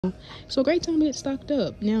So great time to get stocked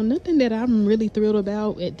up. Now, nothing that I'm really thrilled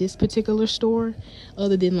about at this particular store,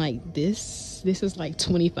 other than like this. This is like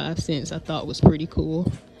 25 cents. I thought was pretty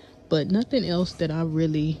cool, but nothing else that I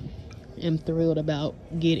really am thrilled about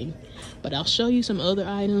getting. But I'll show you some other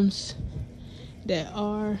items that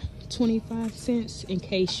are 25 cents in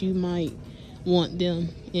case you might want them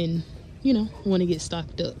and want to get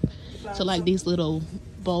stocked up. So like these little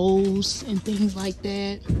bowls and things like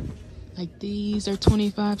that. Like these are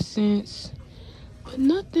 25 cents, but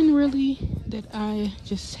nothing really that I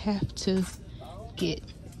just have to get.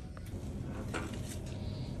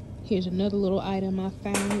 Here's another little item I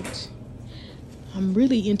found. I'm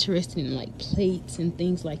really interested in like plates and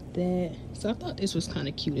things like that. So I thought this was kind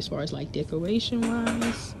of cute as far as like decoration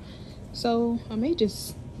wise. So I may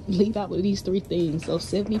just leave out with these three things. So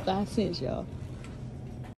 75 cents, y'all.